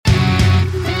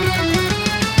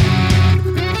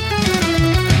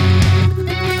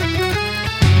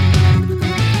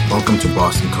Welcome to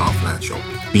Boston Confidential,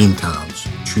 Beantown's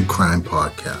true crime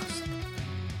podcast.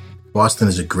 Boston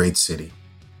is a great city,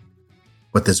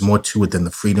 but there's more to it than the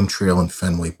Freedom Trail and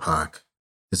Fenway Park.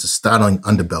 There's a startling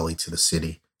underbelly to the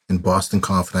city, and Boston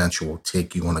Confidential will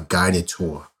take you on a guided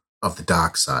tour of the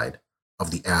dark side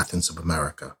of the Athens of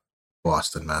America,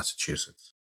 Boston,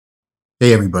 Massachusetts.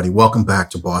 Hey everybody, welcome back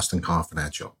to Boston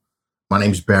Confidential. My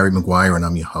name is Barry McGuire and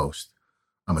I'm your host.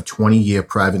 I'm a 20-year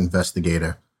private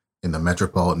investigator in the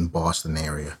metropolitan Boston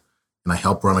area, and I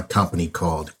help run a company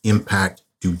called Impact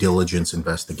Due Diligence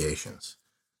Investigations.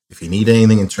 If you need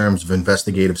anything in terms of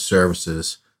investigative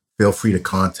services, feel free to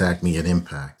contact me at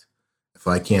Impact. If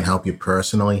I can't help you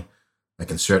personally, I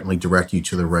can certainly direct you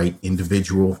to the right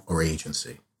individual or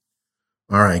agency.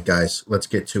 All right, guys, let's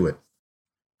get to it.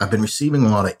 I've been receiving a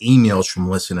lot of emails from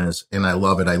listeners, and I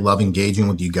love it. I love engaging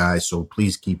with you guys, so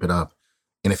please keep it up.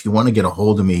 And if you want to get a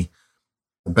hold of me,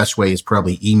 the best way is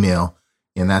probably email,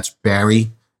 and that's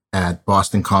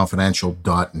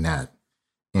barry@bostonconfidential.net.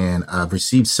 And I've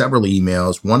received several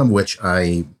emails, one of which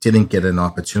I didn't get an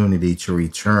opportunity to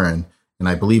return, and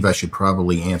I believe I should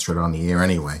probably answer it on the air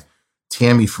anyway.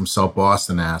 Tammy from South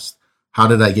Boston asked, how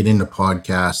did I get into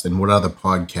podcasts, and what other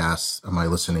podcasts am I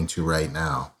listening to right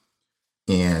now?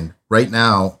 And right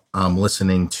now, I'm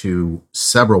listening to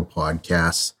several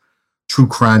podcasts. True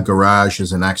Crime Garage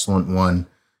is an excellent one.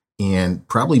 And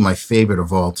probably my favorite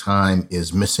of all time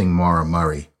is Missing Maura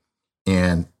Murray.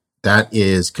 And that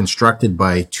is constructed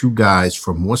by two guys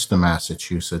from Worcester,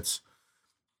 Massachusetts.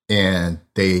 And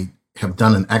they have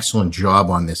done an excellent job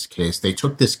on this case. They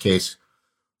took this case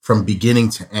from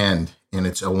beginning to end, and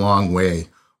it's a long way.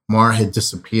 Maura had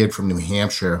disappeared from New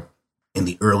Hampshire in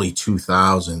the early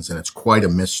 2000s, and it's quite a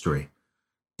mystery.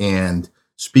 And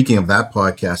speaking of that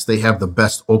podcast, they have the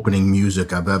best opening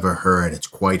music I've ever heard. It's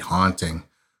quite haunting.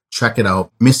 Check it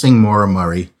out, Missing Maura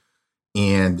Murray.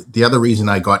 And the other reason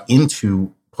I got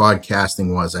into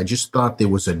podcasting was I just thought there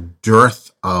was a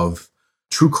dearth of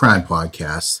true crime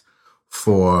podcasts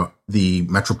for the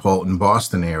metropolitan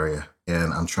Boston area.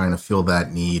 And I'm trying to fill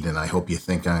that need, and I hope you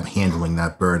think I'm handling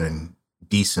that burden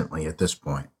decently at this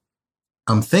point.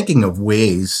 I'm thinking of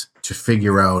ways to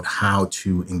figure out how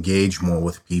to engage more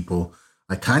with people.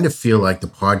 I kind of feel like the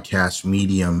podcast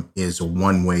medium is a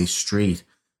one-way street,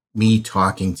 me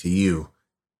talking to you.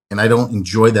 And I don't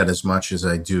enjoy that as much as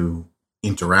I do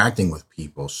interacting with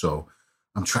people. So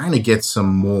I'm trying to get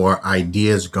some more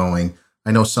ideas going.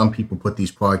 I know some people put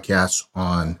these podcasts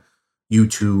on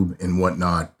YouTube and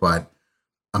whatnot, but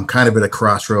I'm kind of at a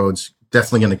crossroads.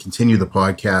 Definitely going to continue the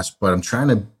podcast, but I'm trying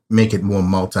to make it more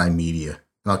multimedia.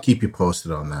 And I'll keep you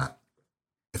posted on that.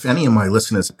 If any of my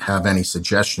listeners have any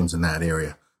suggestions in that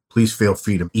area, please feel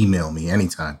free to email me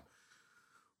anytime.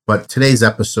 But today's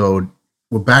episode,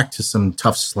 we're back to some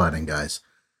tough sledding, guys.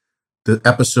 The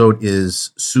episode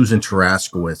is Susan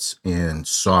Taraskiewicz in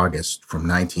Saugus from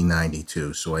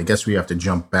 1992. So I guess we have to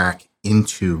jump back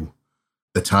into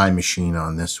the time machine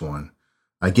on this one.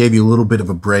 I gave you a little bit of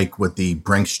a break with the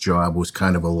Brinks job. It was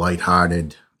kind of a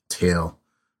lighthearted tale,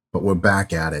 but we're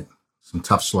back at it. Some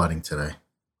tough sledding today.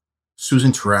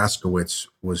 Susan Taraskiewicz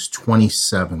was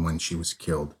 27 when she was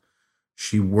killed.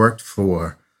 She worked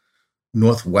for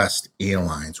Northwest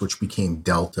Airlines, which became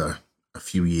Delta a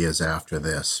few years after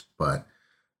this. But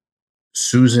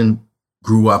Susan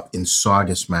grew up in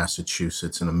Saugus,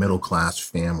 Massachusetts, in a middle-class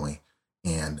family.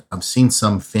 And I've seen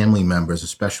some family members,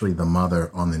 especially the mother,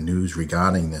 on the news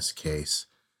regarding this case.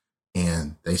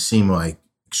 And they seem like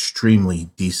extremely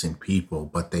decent people,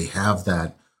 but they have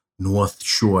that North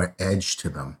Shore edge to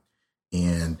them.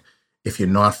 And if you're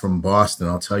not from Boston,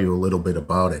 I'll tell you a little bit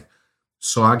about it.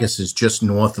 Saugus is just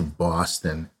north of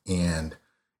Boston, and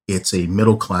it's a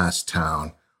middle-class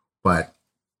town, but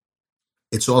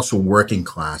it's also working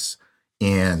class.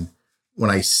 And when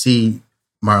I see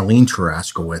Marlene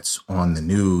Taraskiewicz on the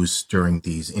news during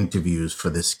these interviews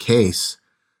for this case,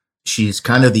 she's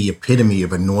kind of the epitome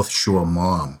of a North Shore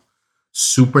mom.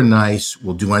 Super nice,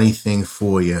 will do anything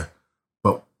for you,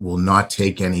 but will not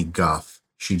take any guff.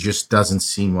 She just doesn't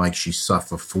seem like she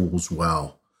suffer fools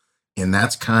well. And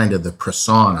that's kind of the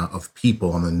persona of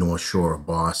people on the North Shore of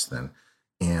Boston.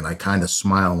 And I kind of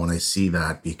smile when I see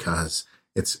that because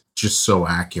it's just so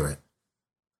accurate.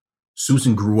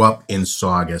 Susan grew up in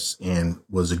Saugus and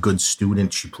was a good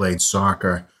student. She played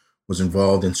soccer, was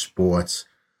involved in sports,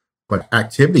 but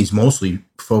activities mostly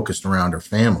focused around her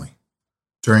family.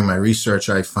 During my research,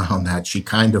 I found that she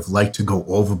kind of liked to go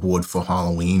overboard for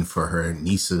Halloween for her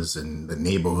nieces and the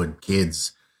neighborhood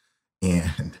kids.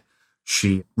 And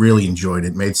she really enjoyed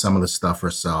it, made some of the stuff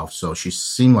herself. So she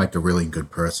seemed like a really good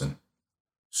person.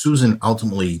 Susan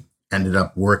ultimately ended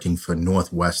up working for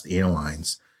Northwest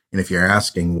Airlines, And if you're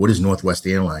asking, what is Northwest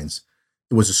Airlines?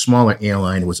 It was a smaller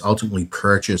airline. It was ultimately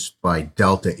purchased by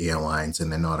Delta Airlines,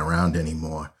 and they're not around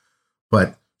anymore.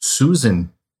 But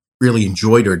Susan really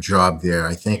enjoyed her job there,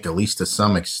 I think, at least to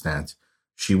some extent.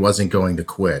 She wasn't going to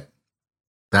quit.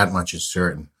 That much is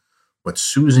certain. But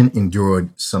Susan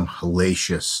endured some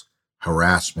hellacious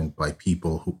harassment by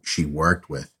people who she worked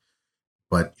with.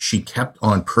 But she kept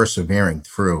on persevering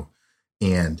through,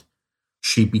 and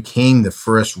she became the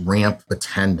first ramp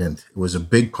attendant. It was a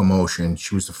big promotion.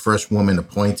 She was the first woman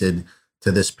appointed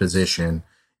to this position,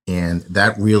 and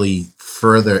that really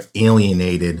further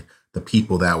alienated the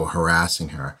people that were harassing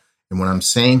her. And when I'm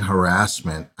saying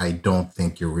harassment, I don't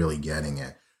think you're really getting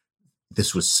it.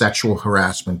 This was sexual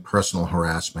harassment, personal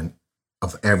harassment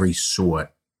of every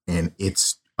sort, and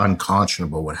it's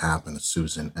unconscionable what happened to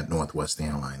Susan at Northwest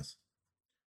Airlines.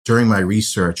 During my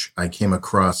research, I came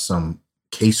across some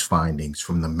case findings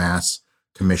from the Mass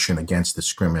Commission Against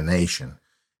Discrimination,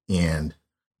 and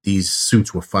these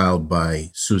suits were filed by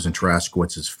Susan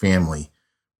Taraskiewicz's family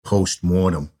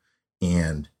post-mortem,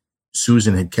 and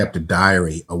Susan had kept a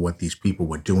diary of what these people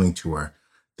were doing to her.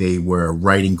 They were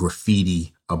writing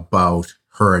graffiti about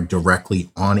her directly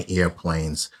on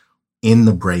airplanes in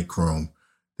the break room.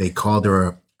 They called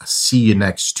her a "see you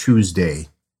next Tuesday."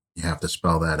 You have to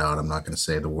spell that out. I'm not going to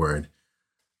say the word.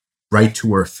 Right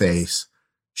to her face.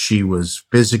 She was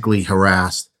physically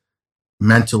harassed,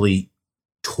 mentally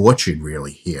tortured,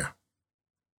 really, here.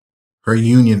 Her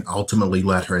union ultimately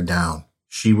let her down.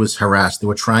 She was harassed. They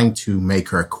were trying to make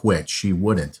her quit. She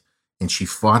wouldn't. And she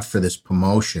fought for this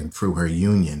promotion through her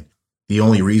union. The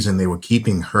only reason they were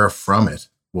keeping her from it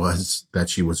was that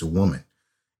she was a woman.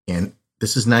 And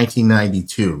this is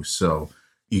 1992. So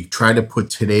you try to put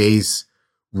today's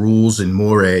rules and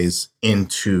mores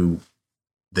into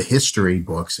the history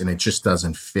books, and it just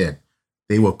doesn't fit.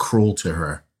 They were cruel to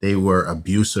her. They were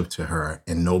abusive to her,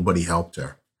 and nobody helped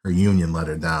her. Her union let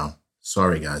her down.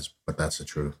 Sorry, guys, but that's the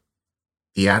truth.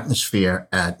 The atmosphere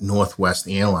at Northwest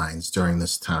Airlines during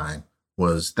this time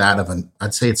was that of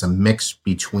I'd say it's a mix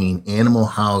between Animal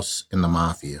House and the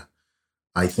mafia.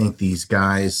 I think these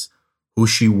guys who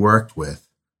she worked with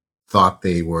thought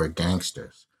they were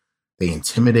gangsters. They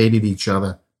intimidated each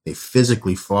other. They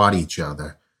physically fought each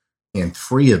other. And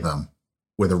 3 of them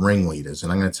were the ringleaders.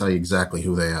 And I'm going to tell you exactly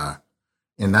who they are.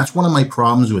 And that's one of my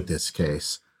problems with this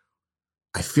case.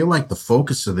 I feel like the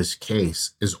focus of this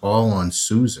case is all on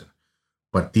Susan.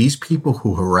 But these people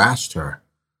who harassed her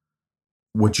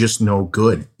were just no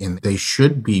good, and they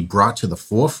should be brought to the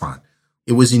forefront.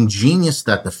 It was ingenious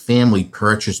that the family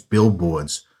purchased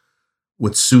billboards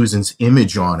with Susan's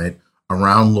image on it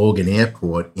around Logan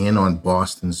Airport and on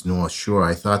Boston's North Shore.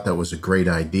 I thought that was a great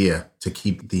idea to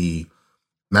keep the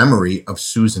memory of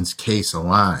Susan's case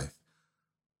alive.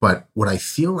 But what I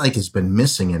feel like has been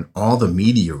missing in all the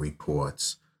media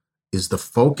reports is the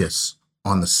focus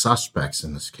on the suspects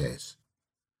in this case.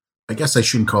 I guess I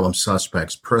shouldn't call them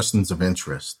suspects, persons of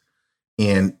interest.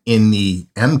 And in the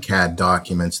MCAD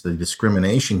documents, the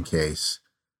discrimination case,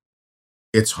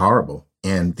 it's horrible.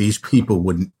 And these people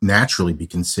would naturally be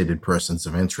considered persons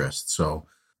of interest. So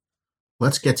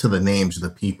let's get to the names of the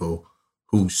people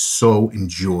who so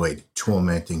enjoyed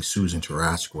tormenting Susan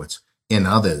Taraskiewicz and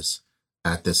others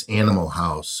at this animal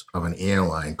house of an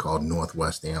airline called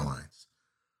Northwest Airlines.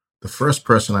 The first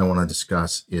person I want to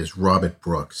discuss is Robert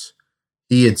Brooks.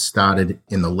 He had started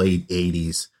in the late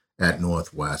 80s at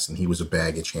Northwest, and he was a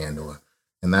baggage handler.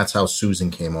 And that's how Susan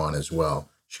came on as well.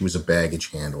 She was a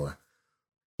baggage handler.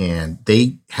 And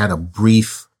they had a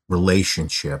brief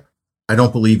relationship. I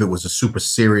don't believe it was a super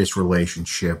serious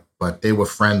relationship, but they were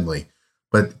friendly.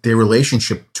 But their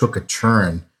relationship took a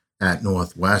turn at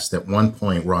Northwest. At one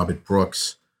point, Robert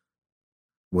Brooks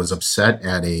was upset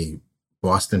at a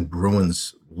Boston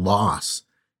Bruins loss,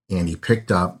 and he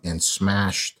picked up and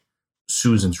smashed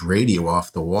Susan's radio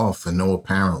off the wall for no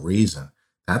apparent reason.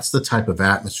 That's the type of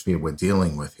atmosphere we're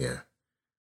dealing with here.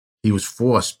 He was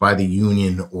forced by the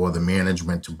union or the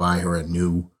management to buy her a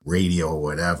new radio or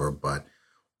whatever, but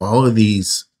all of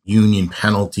these union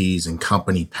penalties and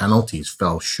company penalties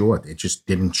fell short. It just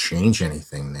didn't change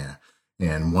anything there.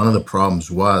 And one of the problems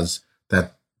was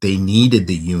that they needed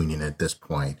the union at this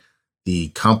point. The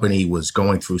company was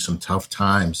going through some tough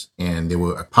times, and they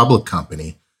were a public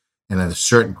company. And at a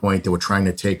certain point, they were trying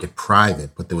to take it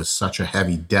private, but there was such a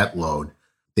heavy debt load,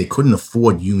 they couldn't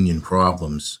afford union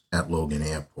problems at Logan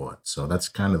Airport. So that's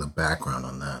kind of the background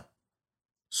on that.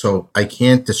 So I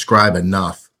can't describe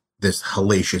enough this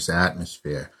hellacious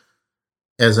atmosphere.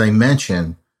 As I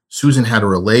mentioned, Susan had a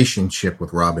relationship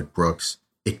with Robert Brooks.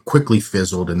 It quickly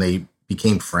fizzled, and they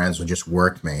became friends or just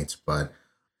workmates, but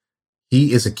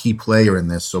He is a key player in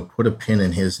this, so put a pin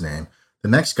in his name. The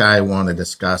next guy I want to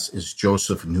discuss is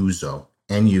Joseph Nuzzo,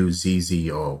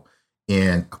 Nuzzo.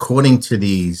 And according to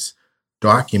these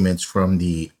documents from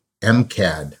the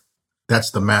MCAD,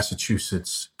 that's the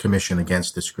Massachusetts Commission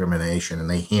Against Discrimination, and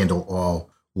they handle all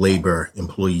labor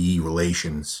employee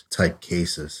relations type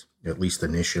cases, at least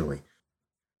initially.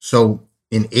 So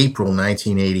in April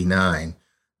 1989,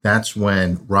 that's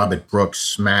when Robert Brooks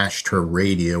smashed her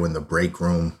radio in the break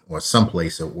room or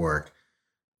someplace at work.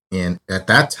 And at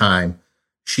that time,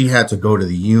 she had to go to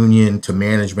the union, to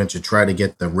management, to try to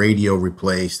get the radio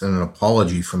replaced and an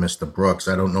apology from Mr. Brooks.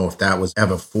 I don't know if that was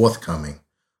ever forthcoming,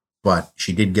 but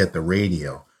she did get the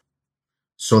radio.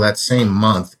 So that same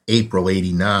month, April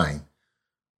 89,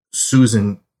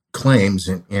 Susan claims,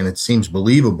 and it seems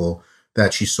believable,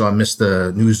 that she saw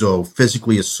Mr. Nuzzo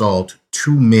physically assault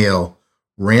two male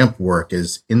ramp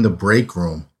workers in the break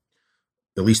room,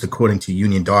 at least according to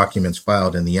union documents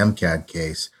filed in the MCAD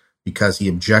case, because he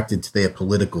objected to their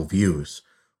political views.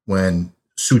 When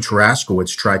Sue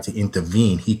Taraskiewicz tried to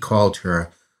intervene, he called her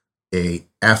a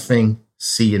effing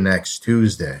see you next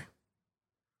Tuesday.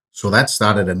 So that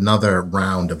started another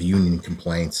round of union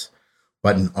complaints.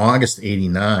 But in August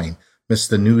 89,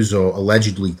 Mr. Nuzzo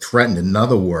allegedly threatened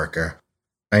another worker.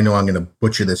 I know I'm going to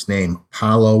butcher this name,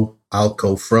 Paulo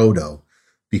Alcofrodo,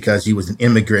 because he was an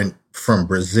immigrant from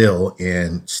Brazil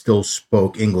and still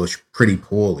spoke English pretty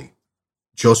poorly.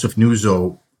 Joseph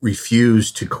Nuzzo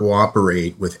refused to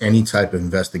cooperate with any type of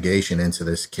investigation into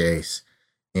this case,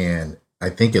 and I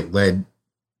think it led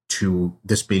to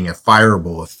this being a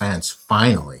fireable offense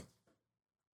finally.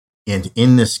 And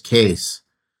in this case,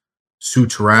 Sue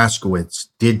Taraskiewicz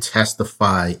did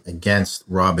testify against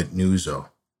Robert Nuzzo.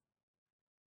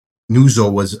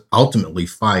 Nuzzo was ultimately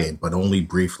fired, but only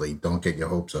briefly. Don't get your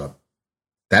hopes up.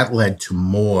 That led to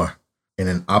more in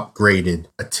an upgraded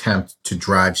attempt to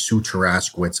drive Sue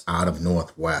Taraskiewicz out of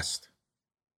Northwest.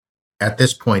 At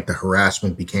this point, the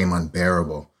harassment became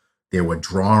unbearable. There were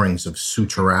drawings of Sue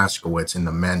Taraskiewicz in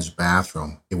the men's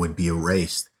bathroom. It would be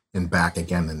erased and back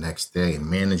again the next day, and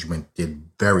management did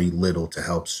very little to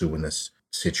help Sue in this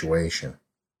situation.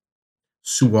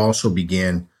 Sue also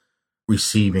began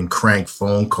receiving crank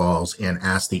phone calls and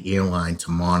asked the airline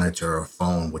to monitor her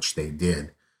phone, which they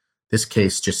did. This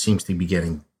case just seems to be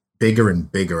getting bigger and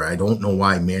bigger. I don't know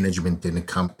why management didn't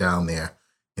come down there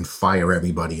and fire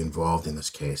everybody involved in this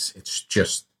case. It's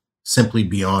just simply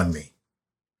beyond me.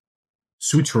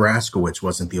 Sue Taraskiewicz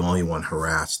wasn't the only one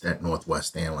harassed at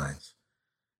Northwest Airlines.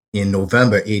 In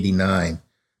November 89,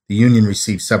 the union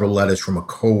received several letters from a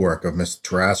co-worker of Mr.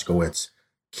 Taraskiewicz,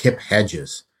 Kip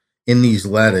Hedges. In these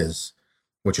letters,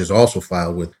 which is also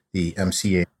filed with the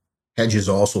MCA, Hedges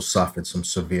also suffered some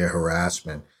severe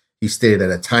harassment. He stated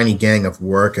that a tiny gang of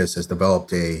workers has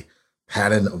developed a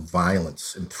pattern of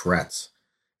violence and threats.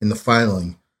 In the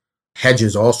filing,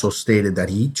 Hedges also stated that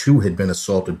he too had been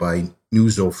assaulted by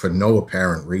Nuzzo for no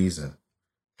apparent reason.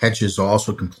 Hedges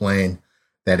also complained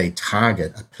that a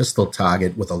pistol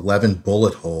target with 11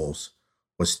 bullet holes,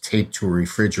 was taped to a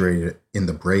refrigerator in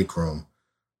the break room.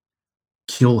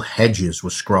 Kill Hedges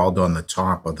was scrawled on the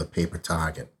top of the paper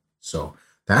target. So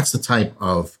that's the type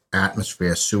of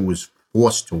atmosphere Sue was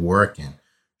forced to work in.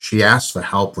 She asked for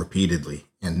help repeatedly,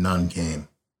 and none came,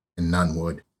 and none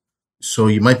would. So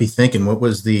you might be thinking, what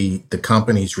was the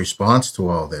company's response to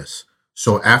all this?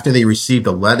 So after they received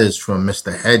the letters from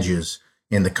Mr. Hedges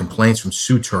and the complaints from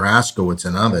Sue Taraskiewicz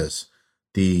and others,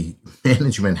 the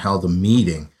management held a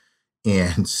meeting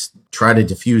and tried to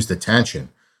diffuse the tension.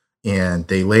 And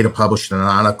they later published an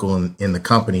article in the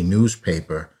company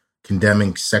newspaper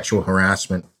condemning sexual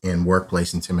harassment and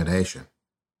workplace intimidation.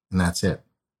 And that's it.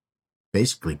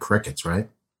 Basically crickets, right?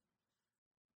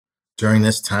 During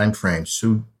this time frame,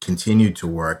 Sue continued to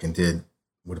work and did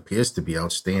what appears to be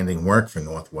outstanding work for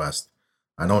Northwest.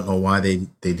 I don't know why they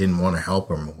didn't want to help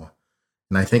her more.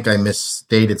 And I think I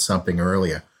misstated something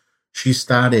earlier. She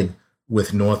started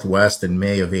with Northwest in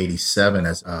May of 87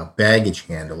 as a baggage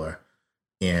handler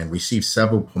and received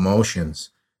several promotions.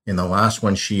 And the last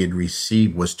one she had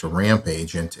received was to ramp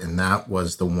agent, and that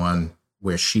was the one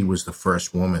where she was the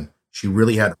first woman. She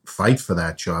really had to fight for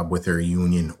that job with her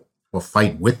union, or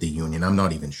fight with the union, I'm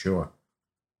not even sure.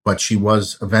 But she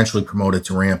was eventually promoted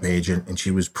to ramp agent, and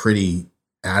she was pretty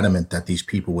adamant that these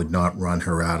people would not run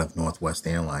her out of Northwest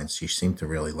Airlines. She seemed to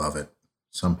really love it,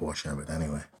 some portion of it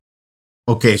anyway.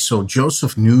 Okay, so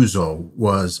Joseph Nuzzo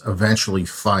was eventually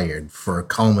fired for a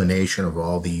culmination of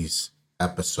all these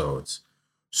episodes.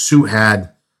 Sue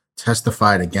had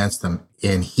testified against him,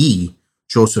 and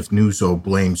Joseph Nuzzo,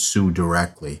 blamed Sue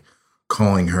directly,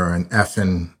 calling her an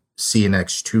effing see you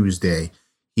next Tuesday.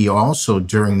 He also,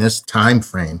 during this time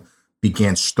frame,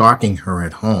 began stalking her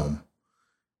at home.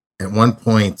 At one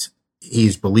point,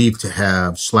 he's believed to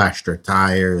have slashed her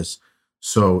tires.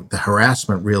 So the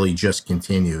harassment really just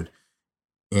continued.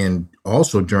 And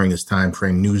also during this time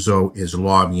frame, Nuzzo is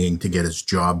lobbying to get his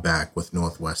job back with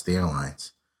Northwest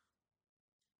Airlines.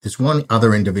 There's one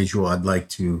other individual I'd like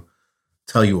to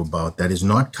tell you about that is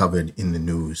not covered in the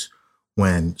news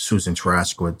when Susan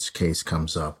Taraskiewicz's case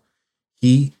comes up.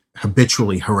 He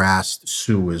habitually harassed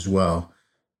Sue as well,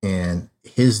 and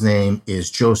his name is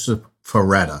Joseph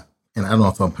Faretta. And I don't know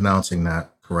if I'm pronouncing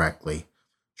that correctly.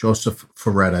 Joseph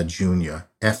Faretta Jr.,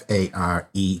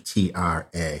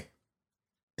 Faretta.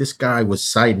 This guy was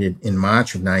cited in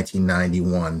March of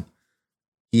 1991.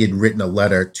 He had written a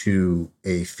letter to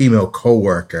a female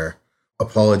coworker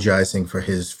apologizing for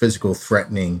his physical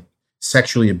threatening,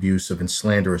 sexually abusive, and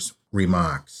slanderous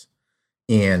remarks.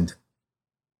 And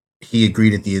he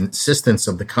agreed at the insistence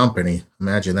of the company,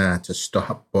 imagine that, to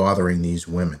stop bothering these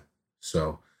women.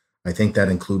 So I think that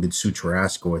included Sue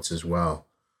Taraskiewicz as well.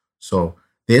 So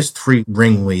there's 3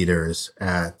 ringleaders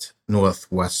at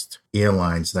Northwest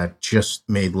Airlines that just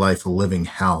made life a living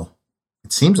hell.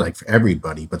 It seems like for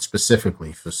everybody, but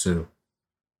specifically for Sue.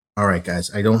 All right, guys,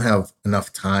 I don't have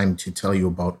enough time to tell you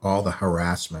about all the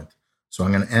harassment, so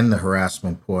I'm going to end the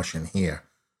harassment portion here.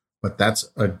 But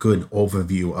that's a good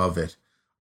overview of it.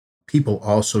 People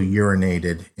also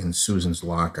urinated in Susan's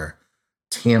locker.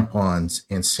 Tampons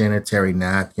and sanitary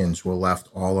napkins were left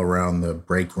all around the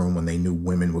break room when they knew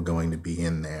women were going to be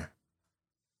in there.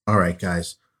 All right,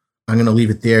 guys, I'm going to leave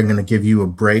it there. I'm going to give you a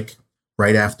break.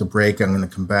 Right after break, I'm going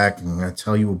to come back and I'm going to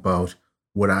tell you about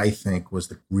what I think was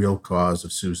the real cause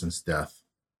of Susan's death.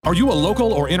 Are you a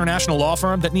local or international law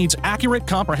firm that needs accurate,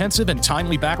 comprehensive, and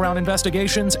timely background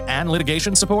investigations and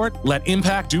litigation support? Let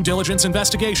Impact Due Diligence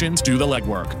Investigations do the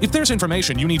legwork. If there's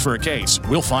information you need for a case,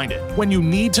 we'll find it. When you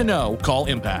need to know, call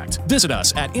Impact. Visit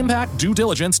us at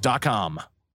impactduediligence.com.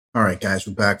 All right, guys,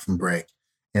 we're back from break.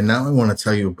 And now I want to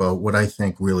tell you about what I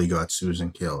think really got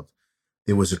Susan killed.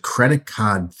 There was a credit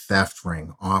card theft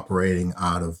ring operating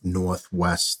out of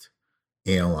Northwest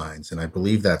Airlines, and I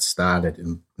believe that started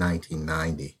in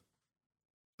 1990.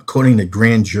 According to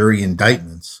grand jury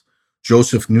indictments,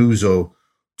 Joseph Nuzzo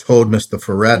told Mr.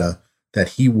 Faretta that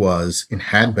he was and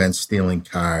had been stealing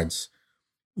cards,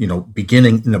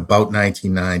 beginning in about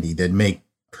 1990. They'd make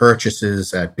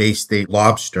purchases at Bay State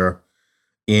Lobster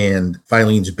and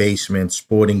Filene's Basement,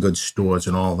 sporting goods stores,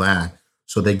 and all that.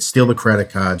 So they'd steal the credit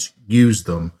cards, use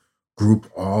them, group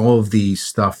all of the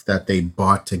stuff that they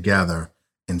bought together,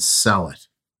 and sell it.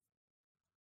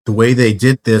 The way they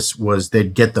did this was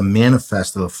they'd get the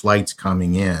manifest of the flights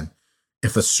coming in.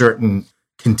 If a certain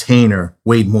container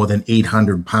weighed more than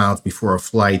 800 pounds before a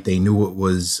flight, they knew it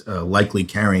was likely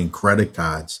carrying credit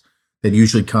cards. They'd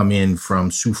usually come in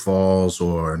from Sioux Falls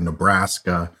or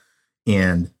Nebraska,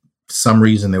 and for some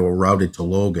reason they were routed to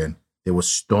Logan. They were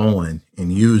stolen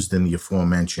and used in the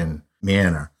aforementioned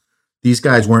manner. These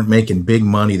guys weren't making big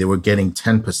money. They were getting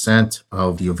 10%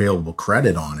 of the available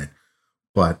credit on it,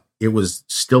 but it was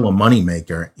still a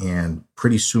moneymaker, and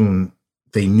pretty soon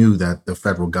they knew that the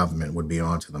federal government would be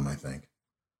onto them, I think.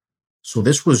 So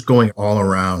this was going all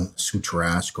around Sue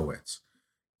Taraskiewicz.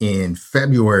 In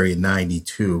February of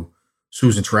 92,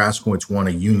 Susan Taraskiewicz won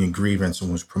a union grievance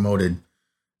and was promoted,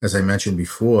 as I mentioned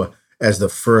before, as the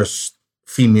first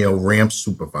female ramp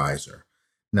supervisor.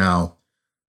 Now,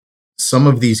 some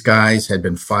of these guys had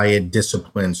been fired,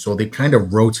 disciplined, so they're kind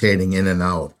of rotating in and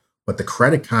out. But the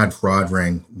credit card fraud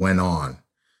ring went on,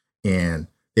 and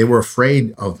they were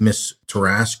afraid of Miss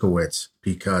Taraskiewicz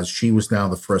because she was now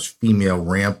the first female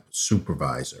ramp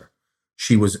supervisor.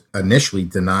 She was initially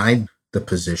denied the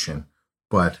position,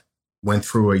 but went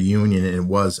through a union and it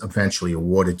was eventually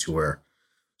awarded to her.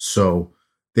 So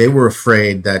they were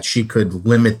afraid that she could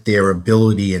limit their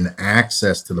ability and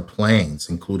access to the planes,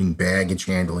 including baggage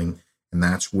handling, and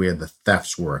that's where the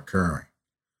thefts were occurring.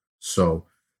 So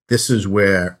this is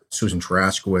where Susan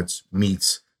Taraskiewicz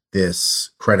meets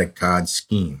this credit card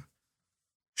scheme.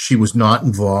 She was not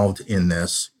involved in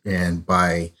this, and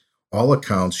by all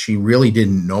accounts, she really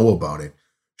didn't know about it.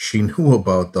 She knew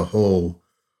about the whole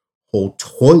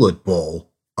toilet bowl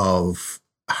of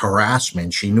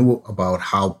harassment. She knew about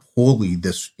how poorly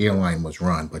this airline was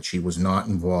run, but she was not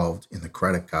involved in the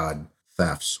credit card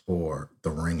thefts or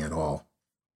the ring at all.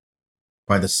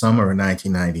 By the summer of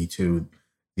 1992,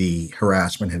 the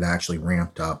harassment had actually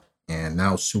ramped up, and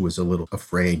now Sue was a little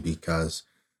afraid because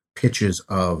pictures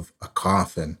of a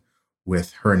coffin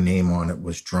with her name on it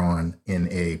was drawn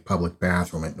in a public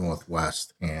bathroom at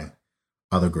Northwest, and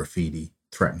other graffiti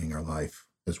threatening her life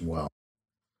as well.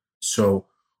 So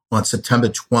On September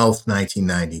 12th,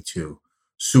 1992,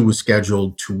 Sue was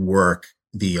scheduled to work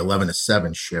the 11 to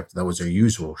 7 shift. That was her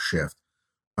usual shift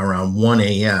around 1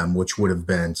 a.m., which would have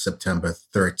been September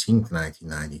 13th,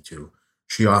 1992.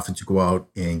 She offered to go out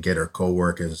and get her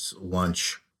coworkers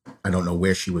lunch. I don't know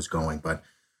where she was going, but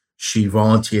she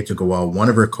volunteered to go out. One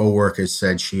of her coworkers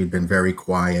said she had been very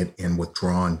quiet and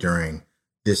withdrawn during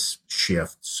this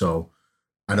shift. So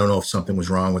I don't know if something was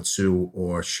wrong with Sue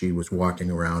or she was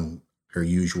walking around her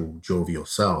usual jovial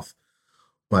self.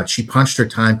 But she punched her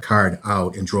time card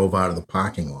out and drove out of the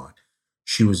parking lot.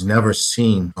 She was never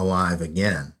seen alive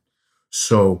again.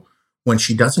 So when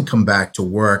she doesn't come back to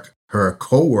work, her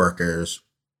coworkers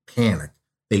panic.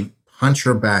 They punch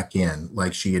her back in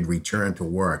like she had returned to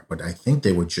work, but I think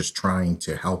they were just trying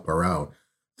to help her out,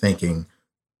 thinking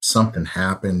something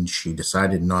happened. She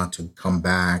decided not to come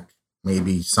back,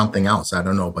 maybe something else. I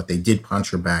don't know, but they did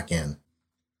punch her back in.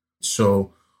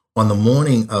 So on the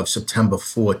morning of September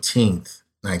 14th,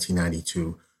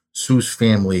 1992, Sue's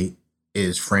family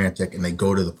is frantic and they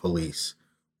go to the police.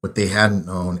 What they hadn't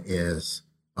known is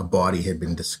a body had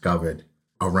been discovered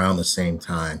around the same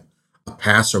time. A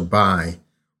passerby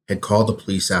had called the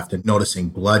police after noticing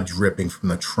blood dripping from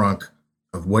the trunk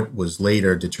of what was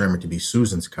later determined to be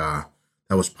Susan's car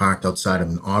that was parked outside of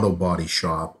an auto body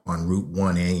shop on Route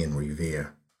 1A in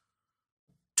Revere.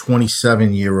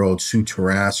 27-year-old Sue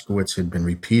Taraskiewicz had been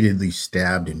repeatedly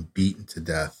stabbed and beaten to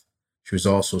death. She was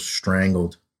also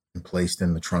strangled and placed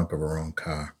in the trunk of her own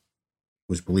car.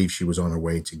 It was believed she was on her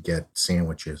way to get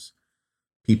sandwiches.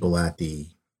 People at the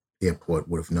airport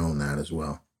would have known that as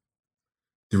well.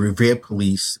 The Revere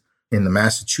police and the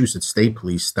Massachusetts State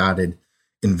Police started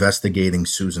investigating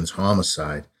Susan's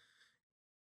homicide.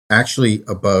 Actually,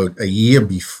 about a year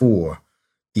before,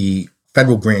 the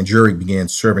federal grand jury began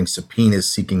serving subpoenas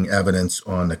seeking evidence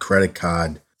on the credit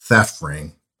card theft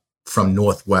ring from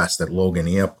Northwest at Logan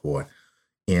Airport.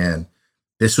 And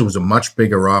this was a much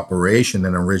bigger operation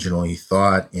than originally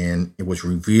thought. And it was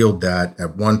revealed that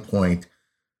at one point,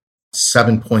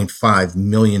 $7.5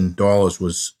 million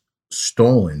was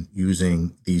stolen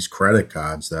using these credit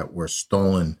cards that were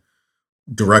stolen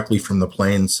directly from the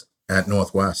planes at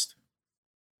Northwest.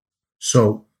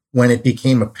 So when it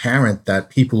became apparent that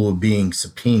people were being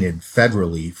subpoenaed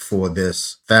federally for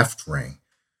this theft ring,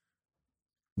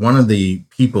 one of the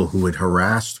people who had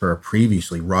harassed her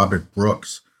previously, Robert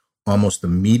Brooks, almost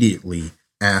immediately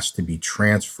asked to be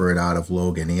transferred out of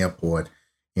Logan Airport,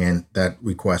 and that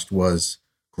request was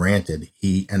granted.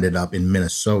 He ended up in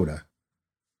Minnesota.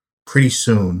 Pretty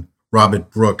soon, Robert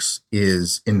Brooks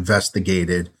is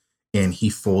investigated, and he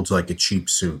folds like a cheap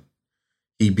suit.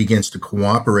 He begins to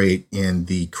cooperate in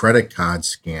the credit card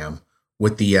scam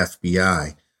with the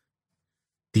FBI.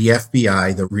 The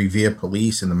FBI, the Revere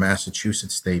Police, and the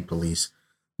Massachusetts State Police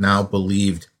now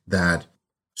believed that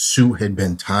Sue had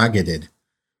been targeted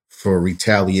for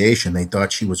retaliation. They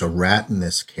thought she was a rat in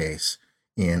this case,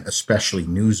 and especially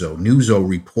Nuzzo. Nuzzo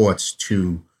reports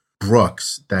to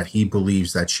Brooks that he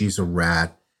believes that she's a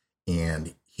rat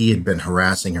and he had been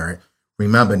harassing her.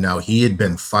 Remember now, he had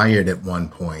been fired at one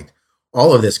point.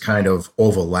 All of this kind of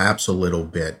overlaps a little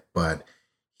bit, but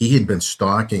he had been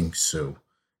stalking Sue,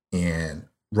 and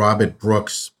Robert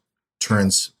Brooks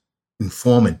turns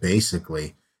informant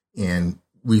basically and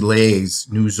relays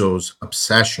Nuzzo's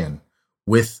obsession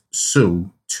with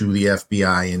Sue to the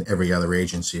FBI and every other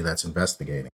agency that's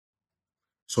investigating.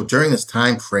 So during this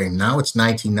time frame, now it's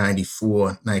 1994,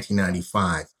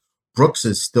 1995, Brooks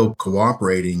is still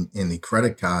cooperating in the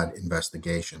credit card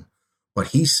investigation, but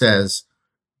he says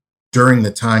during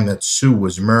the time that Sue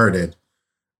was murdered,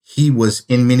 he was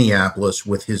in Minneapolis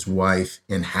with his wife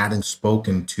and hadn't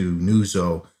spoken to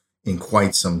Nuzzo in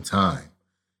quite some time.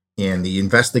 And the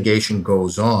investigation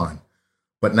goes on.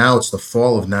 But now it's the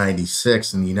fall of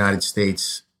 96 and the United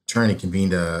States Attorney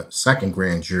convened a second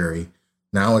grand jury.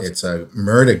 Now it's a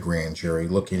murder grand jury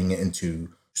looking into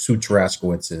Sue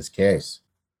Taraskiewicz's case.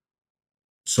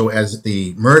 So as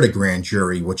the murder grand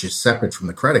jury, which is separate from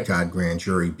the credit card grand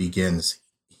jury, begins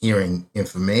hearing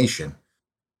information.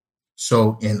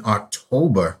 So in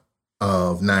October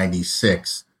of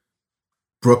 96,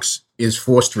 Brooks is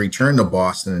forced to return to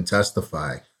Boston and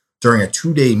testify. During a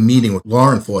 2-day meeting with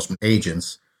law enforcement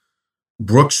agents,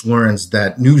 Brooks learns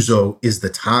that Nuzzo is the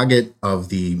target of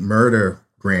the murder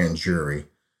grand jury,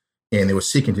 and they were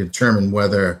seeking to determine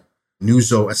whether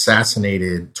Nuzzo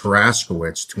assassinated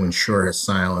Taraskiewicz to ensure his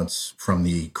silence from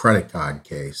the credit card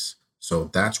case. So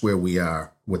that's where we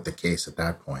are with the case at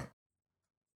that point.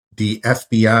 The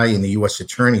FBI and the U.S.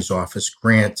 Attorney's Office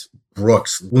grant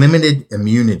Brooks limited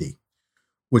immunity,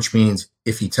 which means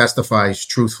if he testifies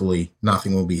truthfully,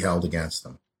 nothing will be held against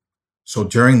him. So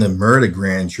during the murder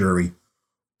grand jury,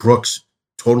 Brooks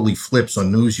totally flips on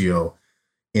Nuzio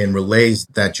and relays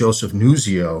that Joseph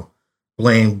Nuzio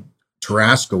blamed Sue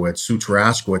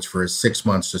Taraskiewicz, for his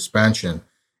 6-month suspension.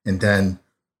 And then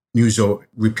Nuzio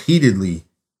repeatedly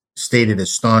stated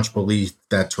his staunch belief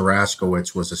that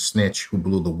Taraskiewicz was a snitch who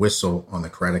blew the whistle on the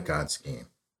credit card scheme.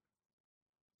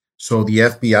 So the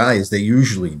FBI, as they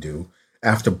usually do,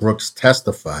 after Brooks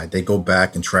testified, they go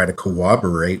back and try to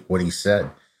corroborate what he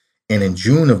said. And in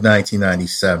June of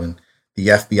 1997, the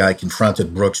FBI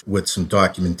confronted Brooks with some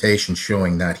documentation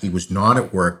showing that he was not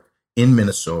at work in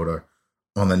Minnesota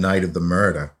on the night of the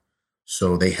murder.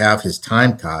 So they have his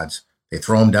time cards. They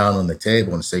throw him down on the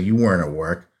table and say, you weren't at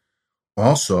work.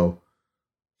 Also,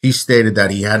 he stated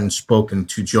that he hadn't spoken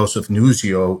to Joseph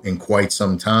Nuzio in quite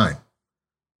some time.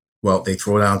 Well, they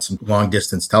throw down some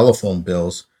long-distance telephone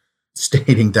bills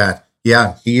stating that,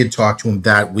 yeah, he had talked to him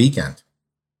that weekend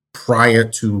prior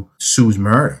to Sue's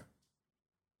murder.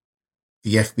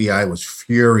 The FBI was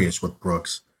furious with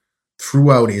Brooks, threw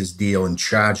out his deal, and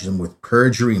charged him with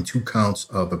perjury and 2 counts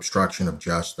of obstruction of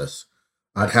justice.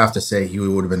 I'd have to say he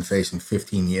would have been facing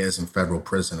 15 years in federal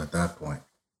prison at that point.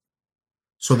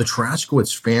 So the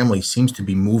Taraskiewicz family seems to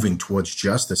be moving towards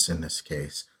justice in this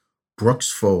case.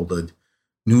 Brooks folded.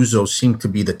 Nuzio seemed to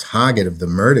be the target of the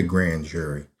murder grand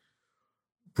jury.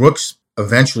 Brooks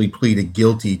eventually pleaded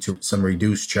guilty to some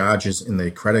reduced charges in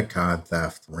the credit card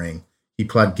theft ring. He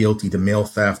pled guilty to mail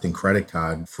theft and credit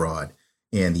card fraud,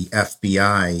 and the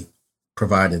FBI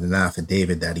provided an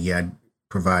affidavit that he had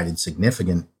provided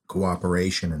significant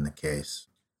cooperation in the case.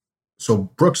 So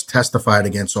Brooks testified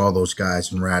against all those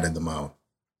guys and ratted them out.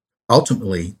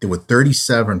 Ultimately, there were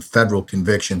 37 federal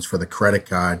convictions for the credit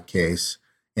card case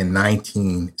and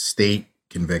 19 state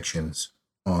convictions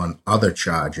on other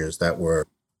charges that were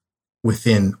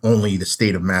within only the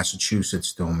state of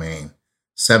Massachusetts domain.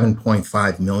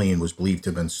 $7.5 million was believed to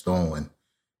have been stolen.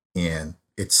 And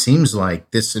it seems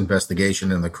like this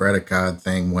investigation in the credit card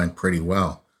thing went pretty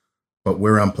well. But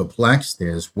where I'm perplexed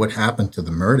is what happened to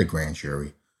the murder grand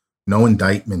jury. No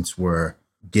indictments were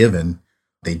given.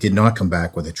 They did not come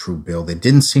back with a true bill. There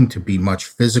didn't seem to be much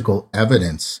physical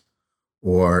evidence,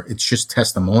 or it's just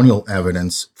testimonial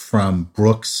evidence from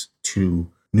Brooks to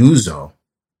Nuzio.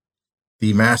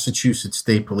 The Massachusetts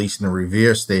State Police and the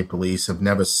Revere State Police have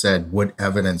never said what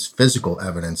evidence, physical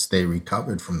evidence, they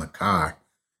recovered from the car.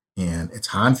 And it's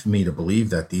hard for me to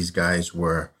believe that these guys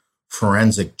were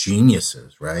forensic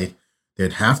geniuses, right?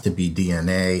 There'd have to be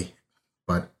DNA,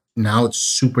 but now it's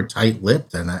super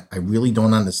tight-lipped, and I really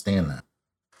don't understand that.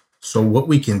 So what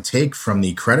we can take from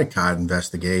the credit card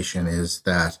investigation is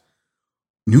that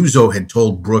Nuzio had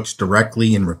told Brooks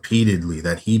directly and repeatedly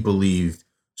that he believed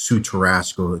Sue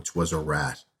Taraskiewicz was a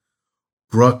rat.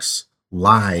 Brooks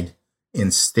lied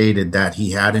and stated that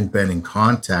he hadn't been in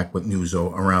contact with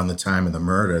Nuzio around the time of the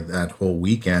murder that whole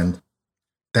weekend.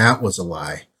 That was a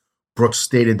lie. Brooks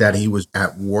stated that he was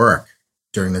at work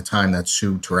during the time that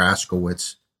Sue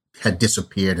Taraskiewicz had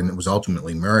disappeared and was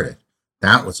ultimately murdered.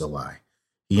 That was a lie.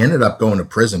 He ended up going to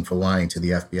prison for lying to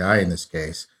the FBI in this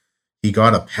case. He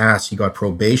got a pass, he got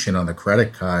probation on the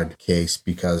credit card case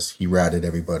because he ratted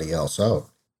everybody else out.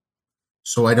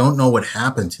 So I don't know what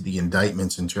happened to the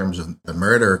indictments in terms of the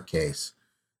murder case.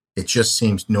 It just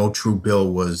seems no true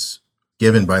bill was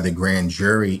given by the grand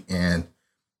jury, and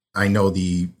I know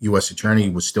the U.S. Attorney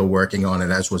was still working on it,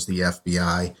 as was the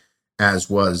FBI, as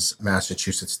was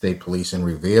Massachusetts State Police and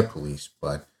Revere Police.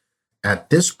 But at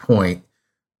this point,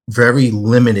 very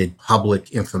limited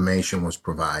public information was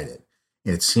provided.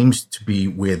 It seems to be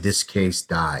where this case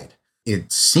died.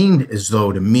 It seemed as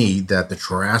though to me that the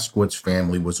Taraskiewicz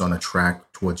family was on a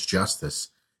track towards justice,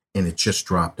 and it just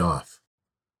dropped off.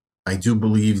 I do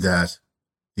believe that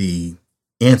the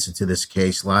answer to this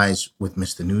case lies with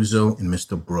Mr. Nuzio and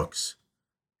Mr. Brooks.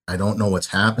 I don't know what's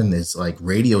happened. There's like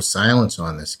radio silence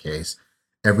on this case.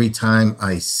 Every time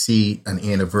I see an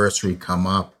anniversary come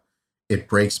up, it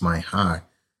breaks my heart.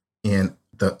 And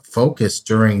the focus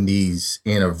during these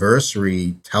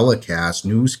anniversary telecasts,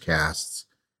 newscasts,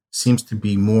 seems to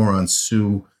be more on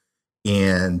Sue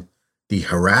and the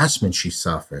harassment she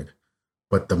suffered.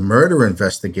 But the murder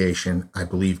investigation, I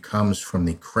believe, comes from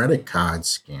the credit card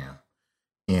scam.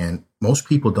 And most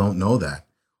people don't know that.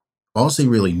 All they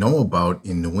really know about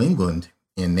in New England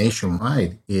and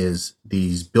nationwide is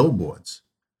these billboards.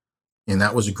 And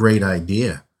that was a great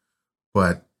idea.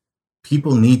 But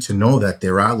people need to know that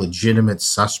there are legitimate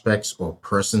suspects or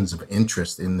persons of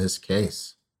interest in this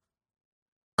case.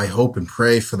 I hope and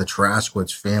pray for the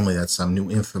Taraskiewicz family that some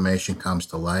new information comes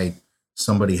to light,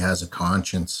 somebody has a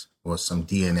conscience, or some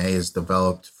DNA is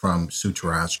developed from Sue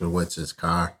Taraskiewicz's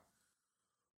car.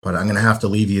 But I'm going to have to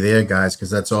leave you there, guys, because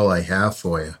that's all I have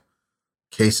for you.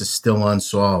 Case is still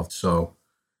unsolved. So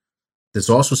there's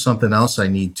also something else I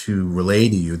need to relay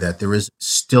to you, that there is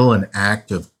still an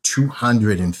active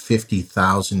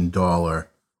 $250,000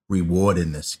 reward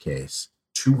in this case.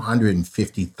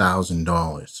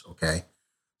 $250,000, okay?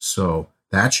 So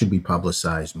that should be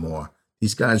publicized more.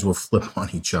 These guys will flip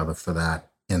on each other for that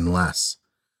and less.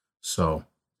 So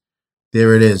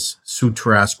there it is, Sue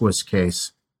Taraskiewicz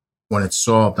case. When it's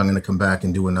solved, I'm going to come back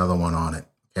and do another one on it,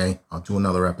 okay? I'll do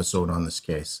another episode on this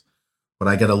case. But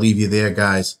I got to leave you there,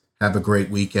 guys. Have a great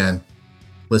weekend.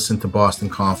 Listen to Boston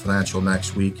Confidential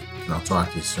next week, and I'll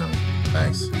talk to you soon.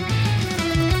 Thanks.